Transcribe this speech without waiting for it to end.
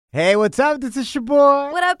Hey, what's up? This is your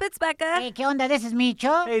boy. What up? It's Becca. Hey, ¿qué onda? This is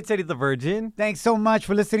Micho. Hey, it's Eddie the Virgin. Thanks so much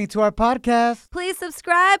for listening to our podcast. Please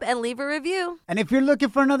subscribe and leave a review. And if you're looking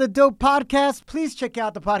for another dope podcast, please check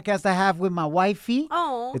out the podcast I have with my wifey.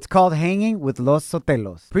 Oh. It's called Hanging with Los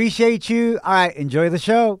Sotelos. Appreciate you. All right, enjoy the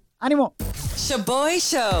show. Animo. Shaboy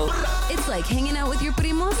Show. It's like hanging out with your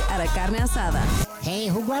primos at a carne asada. Hey,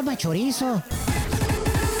 who grabbed my chorizo?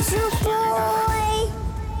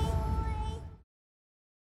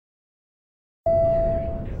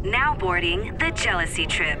 Now boarding the Jealousy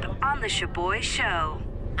Trip on the Shaboy Show.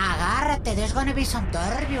 Agárrate, there's gonna be some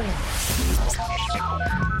turbulence.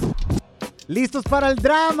 Listos para el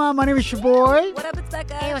drama. My name is your boy. What up? It's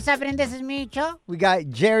Becca. Hey, what's up, and this is Micho. We got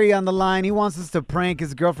Jerry on the line. He wants us to prank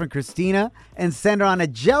his girlfriend, Christina, and send her on a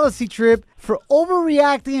jealousy trip for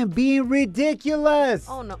overreacting and being ridiculous.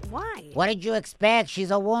 Oh, no. Why? What did you expect?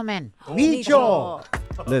 She's a woman. Micho.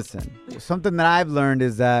 Listen, something that I've learned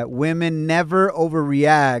is that women never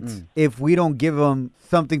overreact if we don't give them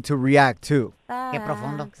something to react to. Qué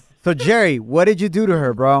profundo. So, Jerry, what did you do to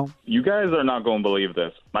her, bro? You guys are not going to believe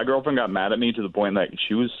this. My girlfriend got mad at me to the point that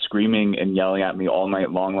she was screaming and yelling at me all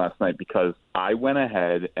night long last night because I went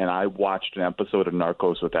ahead and I watched an episode of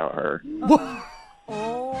Narcos without her.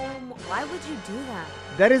 Oh, why would you do that?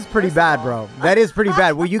 That is pretty bad, bro. That is pretty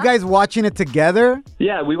bad. Were you guys watching it together?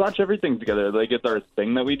 Yeah, we watch everything together. Like, it's our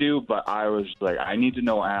thing that we do, but I was like, I need to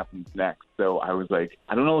know what happens next. So I was like,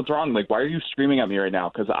 I don't know what's wrong. Like, why are you screaming at me right now?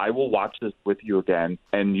 Because I will watch this with you again.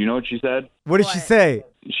 And you know what she said? What did she say?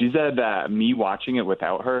 She said that me watching it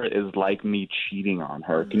without her is like me cheating on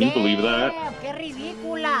her. Can you believe that? Damn, qué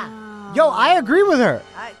ridícula. Yo, I agree with her.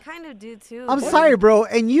 I kind of do, too. I'm sorry, bro.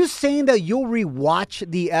 And you saying that you'll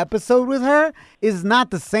rewatch the episode with her is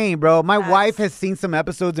not the same, bro. My wife has seen some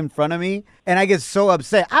episodes in front of me, and I get so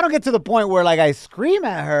upset. I don't get to the point where, like, I scream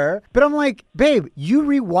at her, but I'm like, babe, you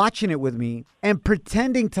rewatching it with me and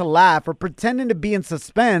pretending to laugh or pretending to be in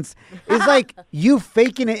suspense is like you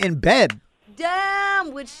faking it in bed.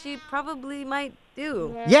 Damn, which she probably might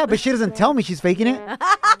do. Yeah, but she doesn't tell me she's faking it.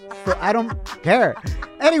 So I don't care.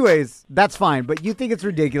 Anyways, that's fine. But you think it's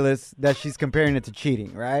ridiculous that she's comparing it to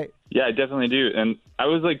cheating, right? Yeah, I definitely do. And I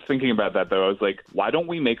was like thinking about that, though. I was like, why don't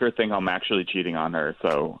we make her think I'm actually cheating on her?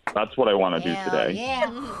 So that's what I want to do today.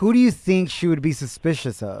 Yeah. Who do you think she would be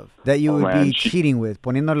suspicious of that you would be cheating with,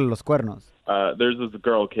 poniéndole los cuernos? There's this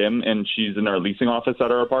girl, Kim, and she's in our leasing office at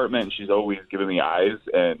our apartment, and she's always giving me eyes,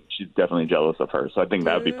 and she's definitely jealous of her. So I think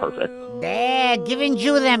that would be perfect. They're giving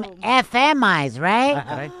you them FM eyes,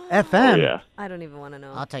 right? FM? Oh, yeah. I don't even want to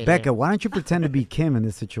know. I'll tell you Becca, later. why don't you pretend to be Kim in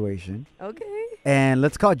this situation? Okay. And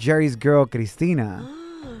let's call Jerry's girl, Christina,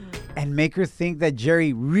 and make her think that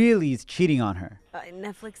Jerry really is cheating on her.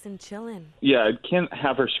 Netflix and chillin'. Yeah, I can't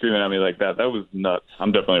have her screaming at me like that. That was nuts.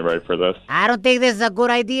 I'm definitely ready for this. I don't think this is a good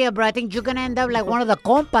idea, bro. I think you're gonna end up like one of the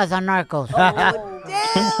compas on Narcos. Oh,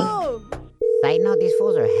 damn! Side note, these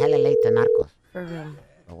fools are hella late to Narcos. For real.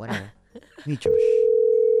 Or whatever. Micho.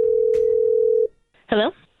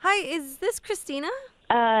 Hello? Hi, is this Christina?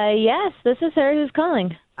 Yes, this is her who's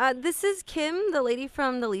calling. This is Kim, the lady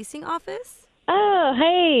from the leasing office. Oh,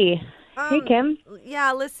 hey. Hey, Kim.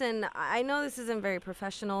 Yeah, listen, I know this isn't very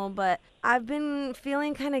professional, but I've been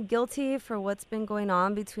feeling kind of guilty for what's been going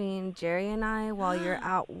on between Jerry and I while you're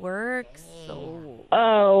at work, so...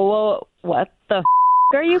 Oh, well, what the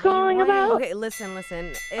are you calling about? Okay, listen.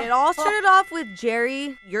 It all started off with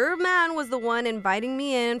Jerry. Your man was the one inviting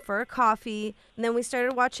me in for a coffee, and then we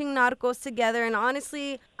started watching Narcos together, and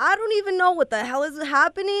honestly, I don't even know what the hell is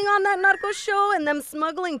happening on that Narcos show and them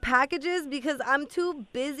smuggling packages because I'm too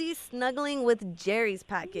busy snuggling with Jerry's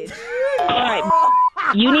package. All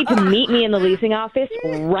right, you need to meet me in the leasing office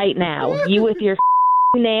right now. You with your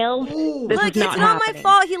nails. This Look, is it's not happening. my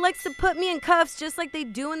fault. He likes to put me in cuffs just like they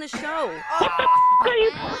do in the show. What are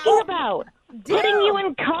you talking about? Putting you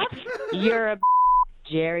in cuffs? You're a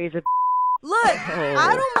Jerry's a Look,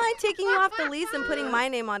 I don't mind taking you off the lease and putting my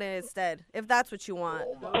name on it instead, if that's what you want.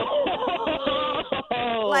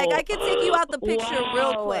 Like, I could take you out the picture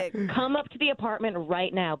real quick. Come up to the apartment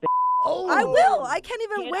right now, I will. I can't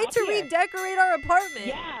even Get wait up to here. redecorate our apartment.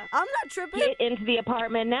 Yeah. I'm not tripping. Get into the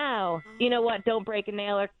apartment now. You know what? Don't break a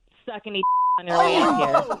nail or suck any on your way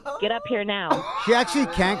up here. Get up here now. She actually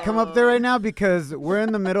can't come up there right now because we're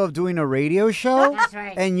in the middle of doing a radio show. That's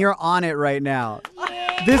right. And you're on it right now.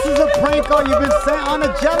 This is a prank call. You've been sent on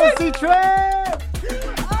a jealousy trip.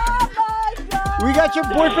 Oh, my God. We got your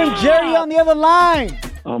boyfriend Jerry on the other line.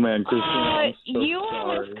 Oh, man, Christina, I'm so You sorry.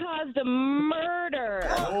 almost caused a murder.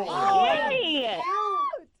 Idiot.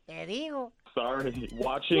 Te digo. Sorry.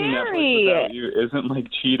 Watching Jerry. Netflix without you isn't like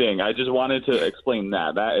cheating. I just wanted to explain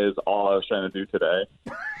that. That is all I was trying to do today.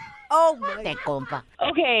 Oh, my Te compa.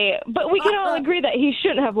 Okay, but we can all agree that he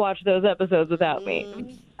shouldn't have watched those episodes without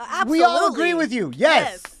me. Absolutely. We all agree with you.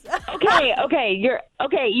 Yes. Okay,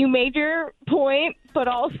 you made your point, but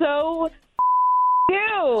also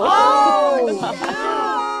you.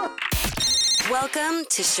 Welcome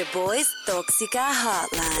to Shaboy's Toxica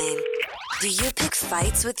Hotline. Do you pick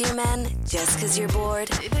fights with your men just because you're bored?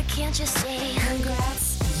 But can't you say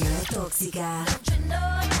congrats? You're a Toxica. Don't you know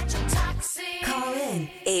that you're toxic? Call in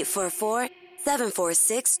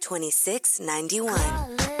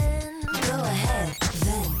 844-746-2691. Go ahead,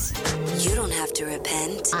 vent. You don't have to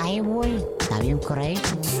repent. Ay, güey. Está bien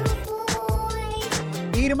correcto.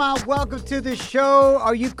 Irma, welcome to the show.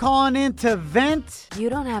 Are you calling in to vent? You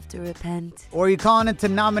don't have to repent. Or are you calling in to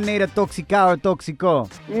nominate a Toxica or Toxico?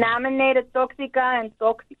 Nominate a Toxica and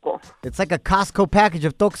Toxico. It's like a Costco package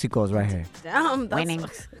of Toxicos right here. Damn, that's Winning.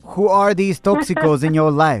 Who are these Toxicos in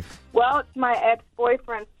your life? Well, it's my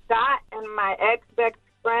ex-boyfriend Scott and my ex-best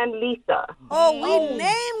friend Lisa. Oh, we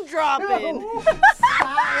name dropping.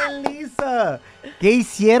 Scott and Lisa. ¿Qué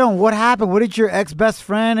hicieron? What happened? What did your ex-best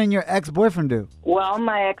friend and your ex-boyfriend do? Well,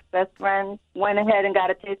 my ex-best friend went ahead and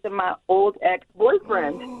got a taste of my old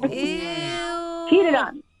ex-boyfriend. Ew. Cheated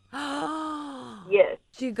on me. Yes,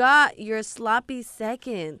 She got your sloppy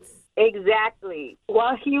seconds. exactly.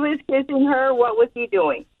 While he was kissing her, what was he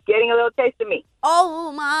doing? Getting a little taste of me.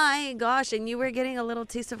 Oh my gosh, and you were getting a little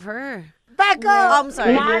taste of her. Back Oh, I'm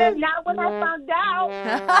sorry. Not when I found out.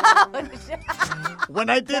 When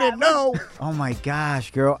I didn't know. Oh my gosh,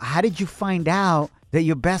 girl. How did you find out that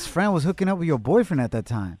your best friend was hooking up with your boyfriend at that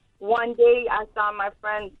time? One day I saw my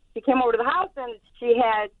friend, she came over to the house and she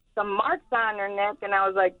had some marks on her neck, and I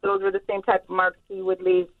was like, those were the same type of marks he would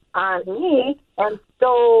leave on me. And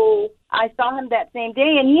so I saw him that same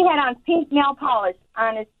day, and he had on pink nail polish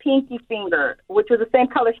on his pinky finger, which was the same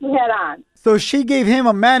color she had on. So she gave him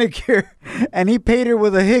a manicure and he paid her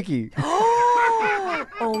with a hickey.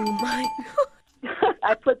 Oh my God.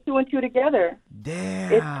 I put two and two together.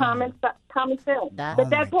 Damn. It's common sense. But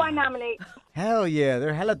that's who I nominate. Hell yeah,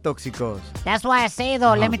 they're hella toxicos. That's why I say,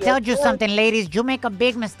 though, let me tell you something, ladies. You make a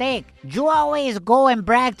big mistake. You always go and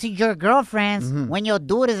brag to your girlfriends when your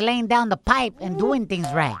dude is laying down the pipe and doing things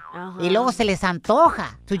right. Y luego se les antoja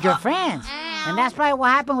to your friends. And that's probably what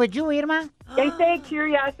happened with you, Irma. They say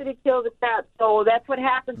curiosity kills a cat, so that's what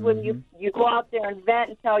happens when you go out there and vent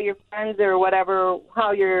and tell your friends or whatever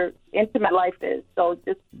how your intimate life is. So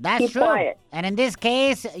just That's keep true. quiet. And in this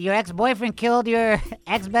case, your ex-boyfriend killed your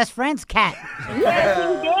ex-best friend's cat.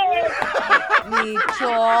 Yes, he did.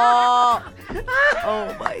 Micho.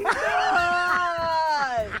 Oh my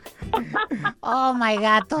God. Oh, my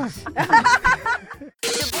gatos.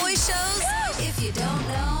 The boy shows. If you don't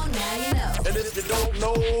know, now you know. And if you don't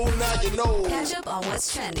know, now you know. Catch up on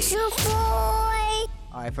what's trending.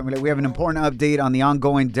 All right, family, we have an important update on the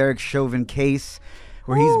ongoing Derek Chauvin case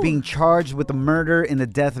where he's being charged with the murder in the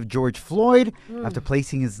death of George Floyd after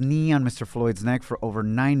placing his knee on Mr. Floyd's neck for over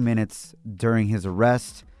 9 minutes during his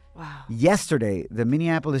arrest. Wow. Yesterday, the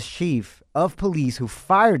Minneapolis chief of police who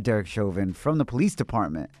fired Derek Chauvin from the police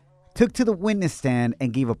department took to the witness stand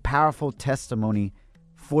and gave a powerful testimony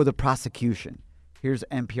for the prosecution. Here's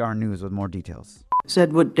NPR News with more details.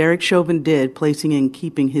 Said what Derek Chauvin did, placing and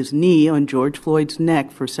keeping his knee on George Floyd's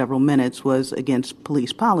neck for several minutes, was against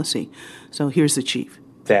police policy. So here's the chief.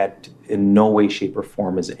 That in no way, shape, or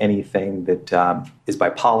form is anything that is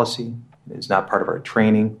by policy, is not part of our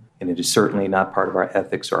training, and it is certainly not part of our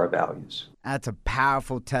ethics or our values. That's a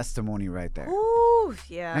powerful testimony right there. Ooh,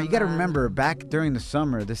 yeah. Now, you got to man. remember, back during the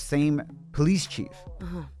summer, the same police chief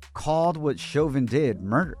called what Chauvin did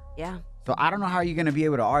murder. Yeah. So I don't know how you're going to be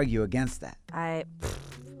able to argue against that. I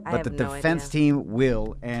But have the no defense idea. team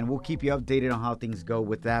will, and we'll keep you updated on how things go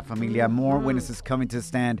with that, familia. More witnesses coming to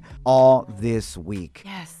stand all this week.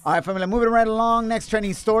 Yes. All right, familia, moving right along. Next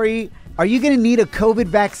trending story. Are you going to need a COVID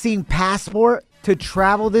vaccine passport to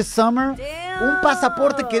travel this summer? Damn. Un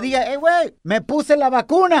pasaporte que diga, hey, güey, me puse la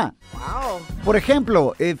vacuna. Wow. Por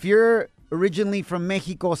ejemplo, if you're originally from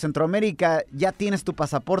Mexico, Centroamérica, ya tienes tu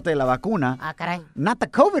pasaporte de la vacuna. Ah, caray. Not the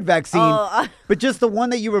COVID vaccine, but just the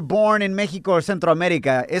one that you were born in Mexico or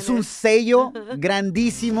Centroamérica. Es un sello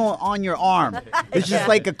grandísimo on your arm. It's just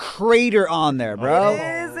like a crater on there, bro.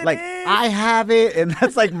 It Like, is. I have it, and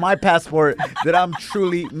that's like my passport that I'm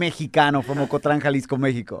truly Mexicano from Ocotlán, Jalisco,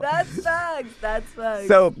 Mexico. That's facts. That's facts.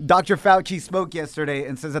 So, Dr. Fauci spoke yesterday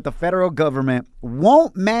and says that the federal government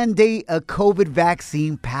won't mandate a COVID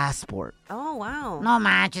vaccine passport. Oh, wow. No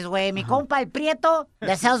manches, güey. Mi compa el Prieto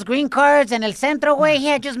that sells green cards en el centro, güey. He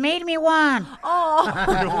had just made me one.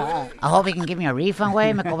 Oh. I hope he can give me a refund,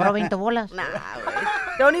 güey. Me cobró 20 bolas. Nah, güey.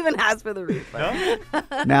 Don't even ask for the refund.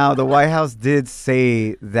 Now, the White House did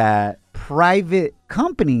say that private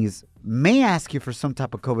companies may ask you for some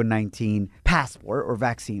type of COVID-19 passport or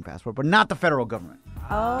vaccine passport, but not the federal government.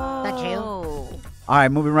 Oh. That's chill. All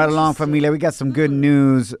right, moving right along, familia. We got some good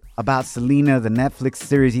news about Selena, the Netflix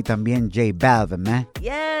series, y también J Balvin, man.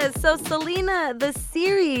 Yes, so Selena, the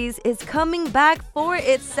series is coming back for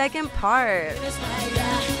its second part.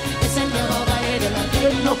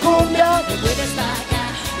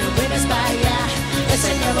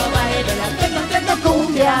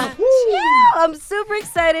 I'm super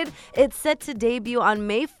excited. It's set to debut on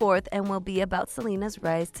May 4th and will be about Selena's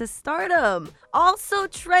rise to stardom. Also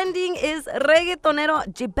trending is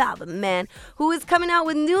reggaetonero J Balvin, man, who is coming out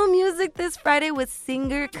with new music this Friday with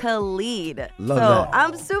singer Khalid. Love so that.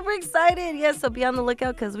 I'm super excited. Yes, so be on the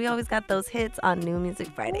lookout because we always got those hits on New Music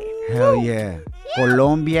Friday. Hell yeah.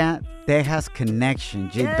 Colombia, Texas connection.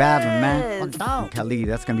 J Balvin, man. And Khalid,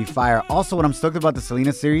 that's going to be fire. Also, what I'm stoked about the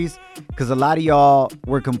Selena series, because a lot of y'all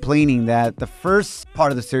were complaining that the first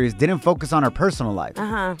part of the series didn't focus on her personal life.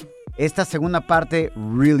 Uh-huh. Esta segunda parte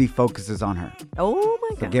really focuses on her. Oh, my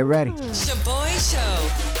God. So get ready. Shaboy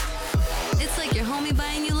Show. It's like your homie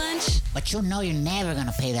buying you lunch. But you know you're never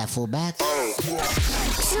gonna pay that fool back.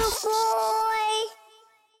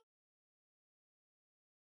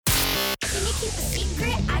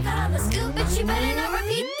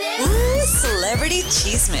 Ooh, Celebrity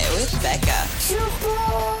Cheesemate with Becca.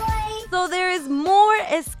 So there is more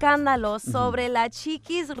escándalo sobre la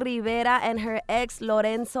Chiquis Rivera and her ex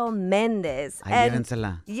Lorenzo Mendez. Ahí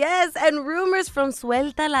llévensela. Yes, and rumors from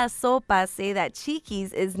Suelta la Sopa say that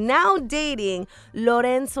Chiquis is now dating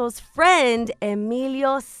Lorenzo's friend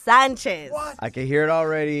Emilio Sanchez. I can hear it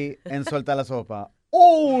already en Suelta la Sopa.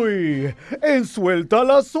 ¡Hoy! En Suelta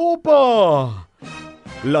la Sopa.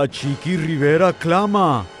 La Chiqui Rivera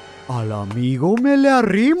clama. Al amigo me le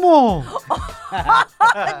arrimo.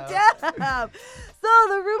 Damn. So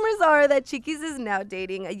the rumors are that Chiquis is now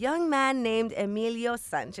dating a young man named Emilio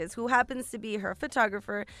Sanchez, who happens to be her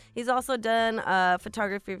photographer. He's also done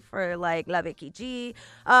photography for like La Becky G.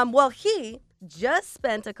 He just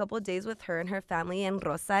spent a couple of days with her and her family in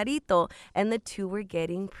Rosarito, and the two were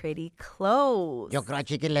getting pretty close. Yo creo a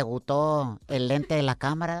Chiqui le gustó el lente de la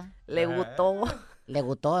cámara. Le gustó. Le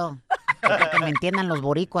gustó. Que me entiendan los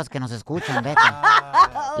boricuas que nos escuchan,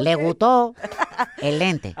 Beca. Le gustó el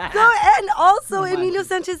lente. And also, Emilio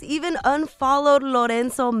Sanchez even unfollowed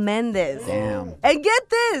Lorenzo Mendez. Damn. And get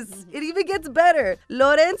this, it even gets better.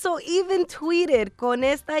 Lorenzo even tweeted, con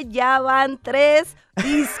esta ya van 3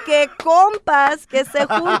 disque compas que se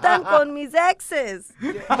juntan con mis exes.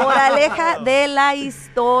 Moraleja de la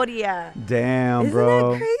historia. Damn, Isn't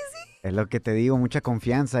bro. that crazy? Es lo que te digo, mucha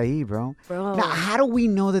confianza ahí, bro. Bro. Now, how do we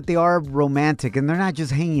know that they are romantic and they're not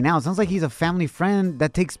just hanging out? Sounds like he's a family friend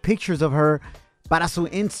that takes pictures of her para su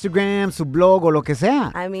Instagram, su blog, o lo que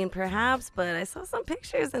sea. I mean, perhaps, but I saw some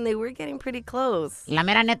pictures and they were getting pretty close. La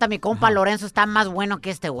mera neta, mi compa Lorenzo está más bueno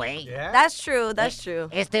que este güey. That's true, that's true.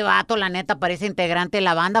 Este vato, la neta, parece integrante de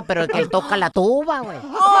la banda, pero el que toca la tuba, güey.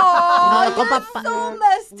 Oh, el compa, so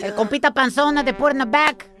messed el up. compita panzón that they put in the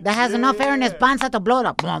back that has enough air in his panza to blow it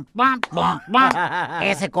up.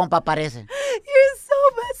 Ese compa parece. You're so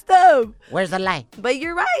messed up. Where's the lie? But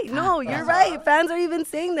you're right. No, you're right. Fans are even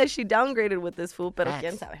saying that she downgraded with this fool, pero Facts.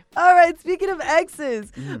 quién sabe. All right, speaking of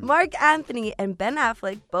exes, Mark Anthony and Ben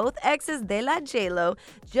Affleck, both exes de la J-Lo,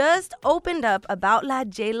 just opened up about la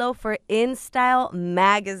J-Lo for InStyle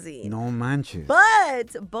magazine. No manches.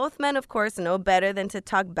 But both men, of course, know better than to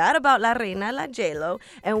talk bad about La Reina, La J-Lo.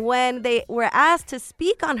 And when they were asked to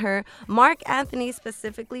speak on her, Mark Anthony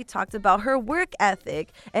specifically talked about her work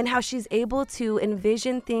ethic and how she's able to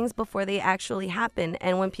envision things before they actually happen.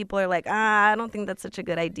 And when people are like, I don't think that's such a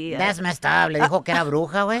good idea. That's messed up. Le dijo que era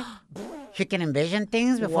bruja, güey. She can envision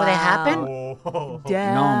things before they happen.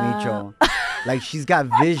 Damn. No, Micho. Like, she's got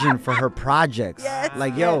vision for her projects. Yes,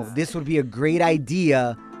 like, yo, yes. this would be a great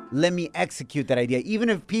idea. Let me execute that idea. Even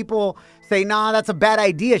if people say, nah, that's a bad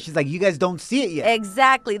idea. She's like, you guys don't see it yet.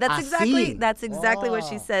 Exactly. That's Así. exactly what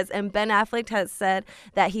she says. And Ben Affleck has said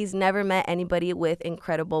that he's never met anybody with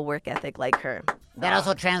incredible work ethic like her. That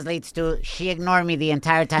also translates to, she ignored me the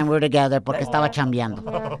entire time we were together porque estaba chambeando.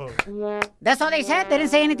 That's all they said? They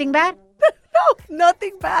didn't say anything bad? No,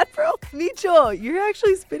 nothing bad, bro. Micho, you're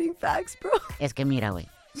actually spitting facts, bro. Es que mira, güey.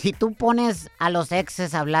 Si tú pones a los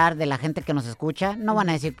exes a hablar de la gente que nos escucha, no van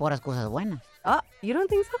a decir puras cosas buenas. Oh, you don't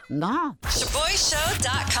think so? No.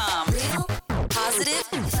 ShaboyShow.com. Real, positive,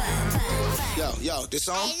 fun. Yo, this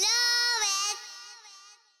song?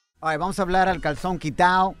 All right, vamos a hablar al calzón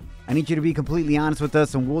quitao. I need you to be completely honest with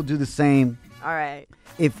us, and we'll do the same. All right.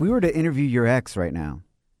 If we were to interview your ex right now,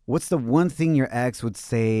 What's the one thing your ex would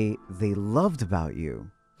say they loved about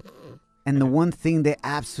you? And the one thing they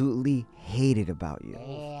absolutely hated about you?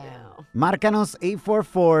 Marcanos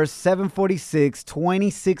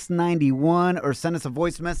 844-746-2691 or send us a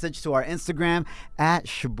voice message to our Instagram at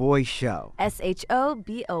Shaboy Show.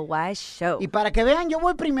 SHOBOY Show. Y para que vean, yo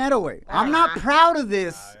voy primero, güey. I'm not proud of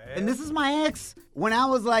this. And this is my ex when I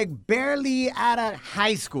was like barely out of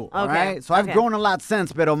high school. All right? So I've grown a lot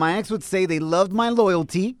since, but my ex would say they loved my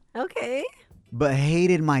loyalty. Okay. But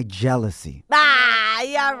hated my jealousy.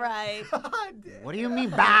 Yeah, right. What do you mean,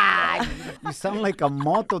 bah? You sound like a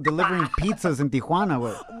moto delivering pizzas in Tijuana,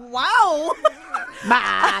 güey. Wow.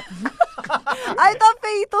 I thought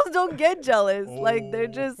feitos don't get jealous. Like, they're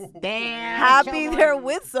just happy they're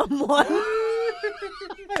with someone.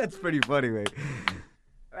 That's pretty funny, güey.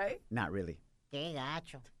 Right? Not really. Qué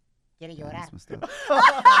gacho. Quiere llorar.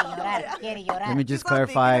 Let me just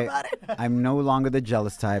clarify. I'm no longer the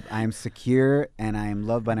jealous type. I am secure, and I am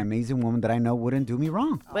loved by an amazing woman that I know wouldn't do me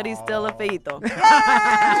wrong. But he's still a feito.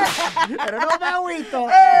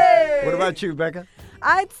 What about you, Becca?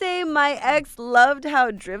 I'd say my ex loved how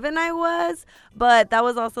driven I was, but that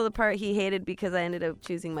was also the part he hated because I ended up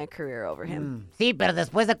choosing my career over him. Sí, pero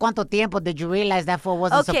después de cuánto tiempo did you realize that fool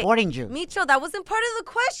wasn't supporting you? Micho, that wasn't part of the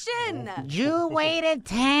question. You waited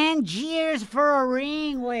 10 years for a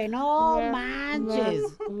ring, güey. No manches.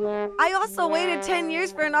 I also waited 10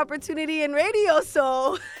 years for an opportunity in radio,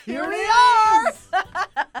 so here we are.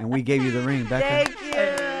 And we gave you the ring, Becca. Thank you.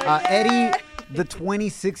 Eddie, the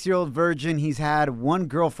 26-year-old virgin, he's had one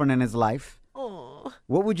girlfriend in his life. Oh.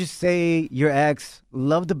 What would you say your ex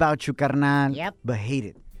loved about you, carnal, but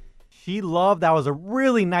hated? She loved that I was a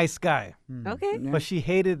really nice guy. Okay. But she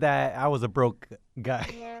hated that I was a broke guy.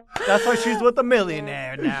 That's why she's with a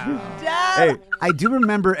millionaire now. Hey, I do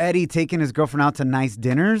remember Eddie taking his girlfriend out to nice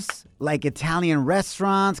dinners, like Italian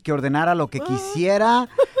restaurants, que ordenara lo que quisiera.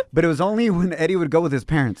 But it was only when Eddie would go with his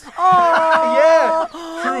parents. Oh. Yeah,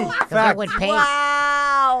 true. Fact. Would pay.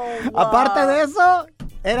 Wow. Aparte de eso,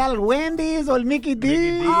 era el Wendy's or el Mickey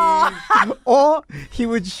D's. Or he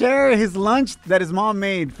would share his lunch that his mom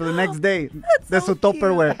made for the next day. That's su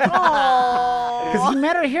Tupperware. Because he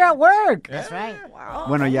met her here at work. That's right. Wow.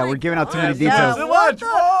 Bueno, yeah, we're giving out too many details. Wow,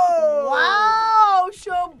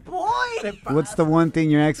 Shaboy. What's the one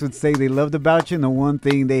thing your ex would say they loved about you and the one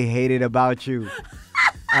thing they hated about you?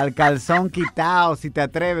 Al calzón quitao, si te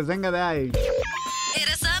atreves. Venga de ahí. Hit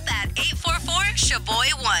us up at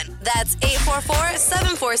 844-SHABOY1. That's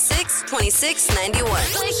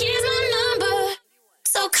 844-746-2691. But here's my number,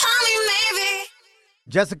 so call me maybe.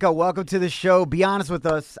 Jessica, welcome to the show. Be honest with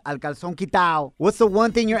us. Al calzón quitao. What's the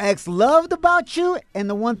one thing your ex loved about you and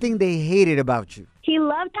the one thing they hated about you? He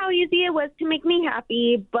loved how easy it was to make me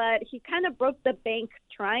happy, but he kind of broke the bank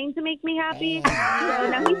trying to make me happy. So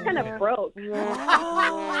now he's kind of broke.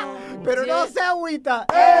 Pero no se agüita.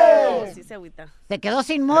 Sí se agüita. Se quedó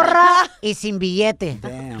sin morra y sin billete.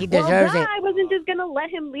 Damn. He deserves it. I wasn't just going to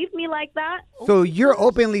let him leave me like that. So you're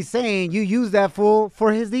openly saying you used that fool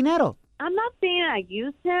for his dinero. I'm not saying I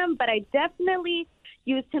used him, but I definitely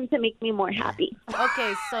used him to make me more happy.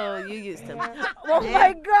 Okay, so you used him. Oh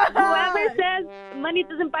my God. Whoever says money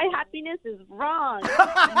doesn't buy happiness is wrong.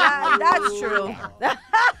 That's true.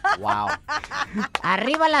 Wow.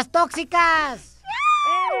 Arriba las tóxicas.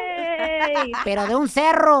 Hey. Pero de un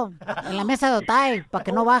cerro en la mesa de Otay para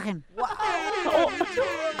que no bajen.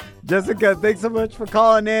 Jessica, thanks so much for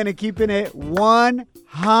calling in and keeping it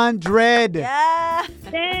 100. Yeah.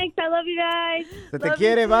 Thanks. I love you guys. Se te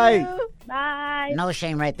quiere, bye. Bye. No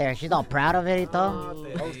shame right there. She's all proud of it y todo.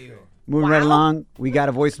 Moving right along, we got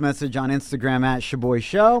a voice message on Instagram at Shaboy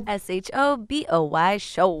Show. SHOBOY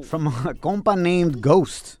Show. From a compa named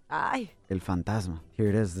Ghost. Ay. El Fantasma. Here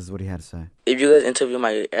it is. This is what he had to say. If you guys interview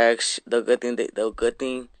my ex, the good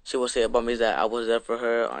thing she will say about me is that I was there for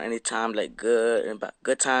her on any time, like good and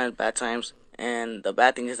good times, bad times. And the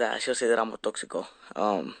bad thing is that she'll say that I'm a toxico.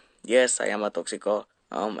 Yes, I am a toxico.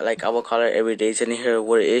 Like I will call her every day, telling her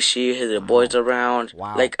where is she, is there boys around.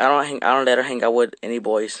 Wow. Like I don't let her hang out with any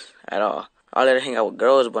boys at all. I'll let her hang out with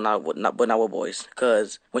girls, but not with boys.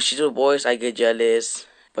 Cause when she's with boys, I get jealous.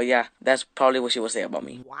 But yeah, that's probably what she would say about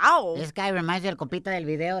me. Wow. This guy reminds me del compita del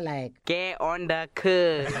video, like. Get on the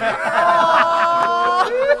cuz.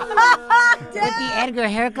 With the Edgar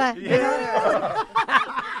haircut.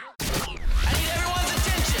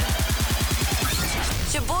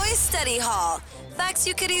 Shaboy Study Hall. Facts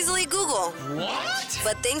you could easily Google. What?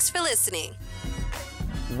 But thanks for listening.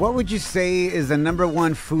 What would you say is the number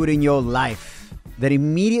one food in your life that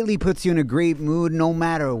immediately puts you in a great mood no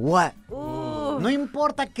matter what? Ooh. No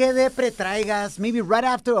importa qué depre traigas, maybe right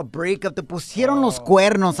after a breakup te pusieron los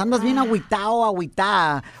cuernos, andas bien agüitado,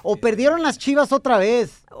 agüitada, o perdieron las Chivas otra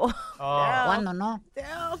vez. ¿Cuándo no?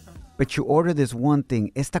 But you order this one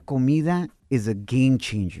thing. Esta comida is a game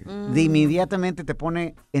changer. De inmediatamente te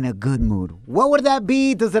pone in a good mood. What would that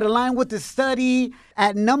be? Does it align with the study?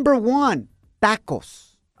 At number 1,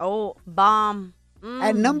 tacos. Oh, bomb.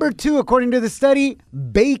 At number 2, according to the study,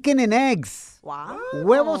 bacon and eggs. Wow.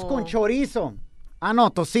 Huevos con chorizo. Ah, no,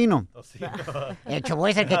 tocino. El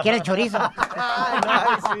Choboy es el que quiere el chorizo.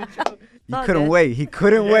 He couldn't wait. He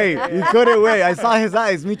couldn't wait. He couldn't wait. I saw his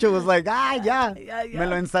eyes. Micho was like, ya. Me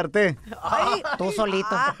lo ensarté. Tú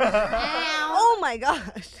solito. Oh, my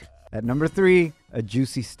gosh. At number 3, a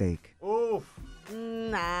juicy steak. Oof.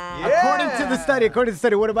 Nah. According to the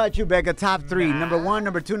study, what about you, Becca? Top 3. Number 1,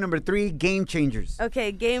 number 2, number 3, game changers.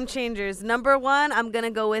 Okay, game changers. Number 1, I'm going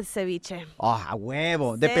to go with ceviche. Oh, a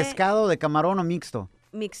huevo. ¿De pescado, de camarón o mixto?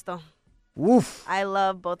 Mixto. Oof. I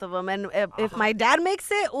love both of them. And if my dad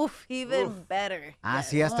makes it, even better. Ah,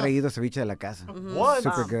 sí has traído ceviche de la casa. What?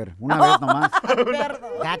 Super good. Una vez nomás.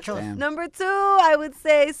 Gacho. Damn. Number 2, I would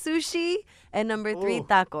say sushi. And number 3,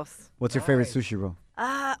 tacos. What's your favorite sushi roll?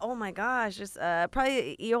 Oh my gosh, just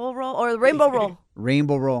probably eel roll or rainbow roll.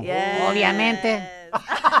 Rainbow roll. Yes. Obviamente.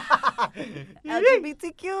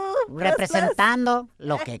 LGBTQ. Representando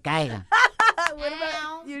lo que caiga. What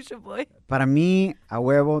about you, Shaboy? Para mí, a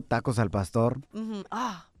huevo, tacos al pastor.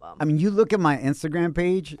 I mean, you look at my Instagram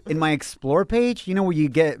page, in my Explore page, you know where you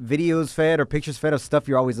get videos fed or pictures fed of stuff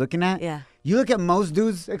you're always looking at? Yeah. You look at most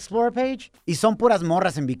dudes' Explore page, y son puras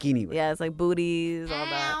morras en bikini. Güey. Yeah, it's like booties, all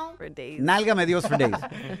that for days. Nálgame Dios for days.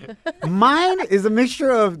 Mine is a mixture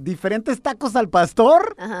of diferentes tacos al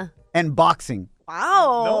pastor and boxing.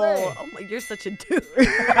 Wow. No way. Oh my, you're such a dude.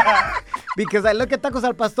 Because I look at tacos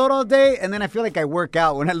al pastor all day, and then I feel like I work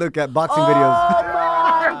out when I look at boxing videos. Oh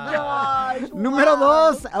my gosh. Número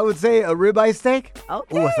 2, I would say a ribeye steak.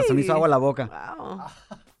 Okay. Hasta se me hizo agua la boca. Wow.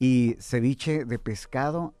 Y ceviche de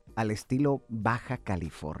pescado al estilo Baja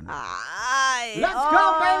California. Let's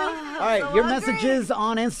go, baby. All right, your messages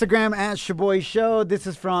on Instagram at Shaboy Show. This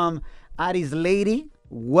is from Ari's Lady.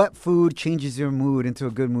 What food changes your mood into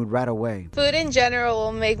a good mood right away? Food in general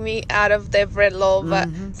will make me out of the bread low, but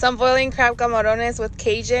some boiling crab camarones with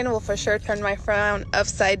Cajun will for sure turn my frown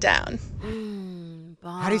upside down.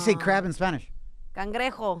 How do you say crab in Spanish?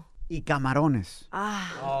 Cangrejo. Y camarones.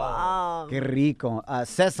 Bomb. Qué rico.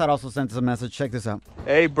 Cesar also sent us a message. Check this out.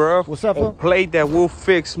 Hey, bro. What's up, A bro? plate that will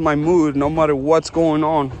fix my mood no matter what's going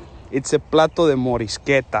on. It's a plato de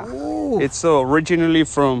morisqueta. Ooh. It's originally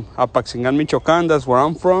from Apaxingán, Michoacán. That's where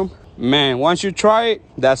I'm from. Man, once you try it,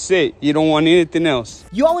 that's it. You don't want anything else.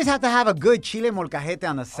 You always have to have a good chile molcajete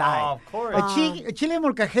on the side. Oh, of course. A chile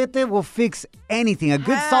molcajete will fix anything. A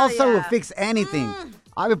good salsa will fix anything.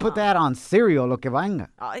 I would put that on cereal, lo que venga.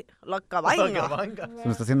 Ay, lo que venga. Se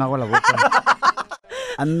me está haciendo agua la boca.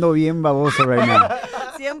 Ando bien baboso right now.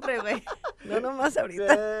 Siempre, güey. No nomás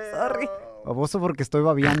ahorita. Sorry. Baboso porque estoy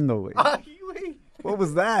babeando, güey. What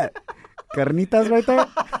was that? Carnitas right there?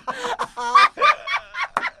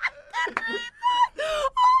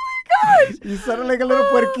 You sounded like a little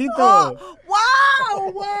puerquito.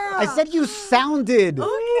 Wow. I said you sounded. Okay.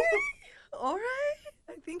 All right.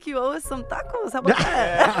 I think you owe us some tacos. How about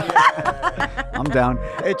that? I'm down.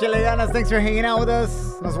 Échale ganas. Thanks for hanging out with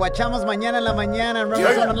us. Nos guachamos mañana en la mañana. And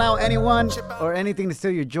remember, don't allow anyone or anything to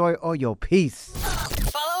steal your joy or your peace.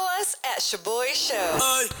 Follow us at Shaboy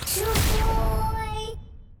Show.